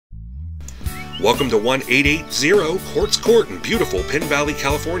Welcome to 1880 Quartz Court in beautiful Penn Valley,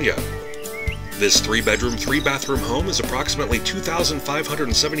 California. This 3-bedroom, 3-bathroom home is approximately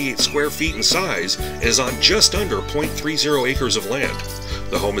 2,578 square feet in size and is on just under 0.30 acres of land.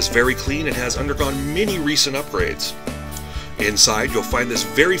 The home is very clean and has undergone many recent upgrades. Inside, you'll find this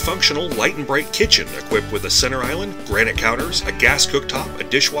very functional light and bright kitchen equipped with a center island, granite counters, a gas cooktop, a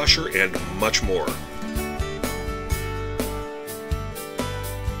dishwasher, and much more.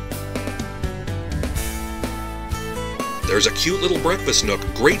 There's a cute little breakfast nook,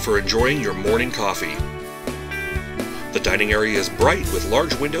 great for enjoying your morning coffee. The dining area is bright with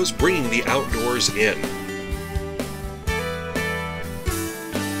large windows bringing the outdoors in.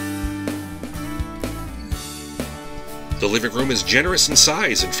 The living room is generous in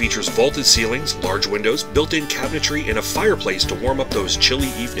size and features vaulted ceilings, large windows, built-in cabinetry, and a fireplace to warm up those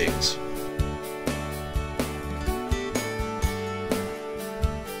chilly evenings.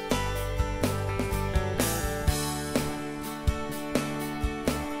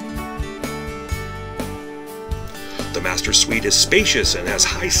 The master suite is spacious and has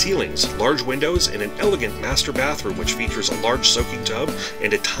high ceilings, large windows, and an elegant master bathroom which features a large soaking tub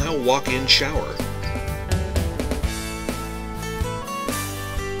and a tile walk-in shower.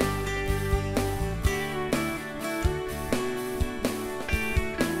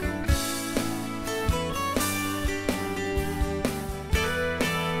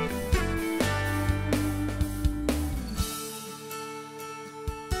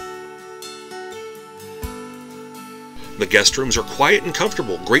 The guest rooms are quiet and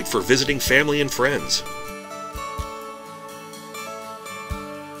comfortable, great for visiting family and friends.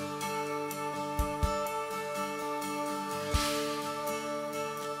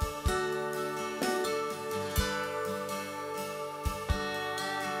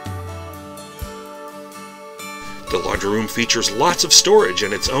 The laundry room features lots of storage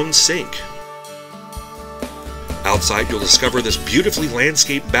and its own sink. Outside, you'll discover this beautifully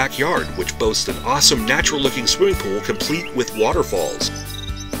landscaped backyard, which boasts an awesome natural-looking swimming pool complete with waterfalls.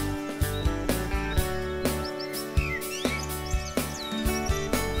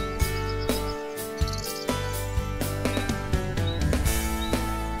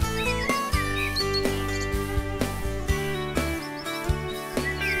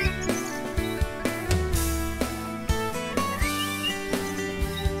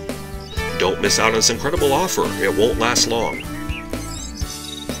 Don't miss out on this incredible offer. It won't last long.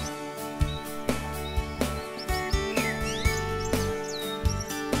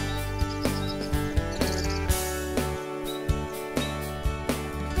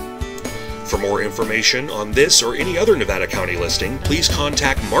 For more information on this or any other Nevada County listing, please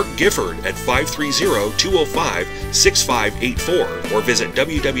contact Marc Gifford at 530-205-6584 or visit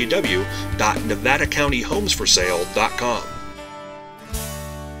www.nevadacountyhomesforsale.com.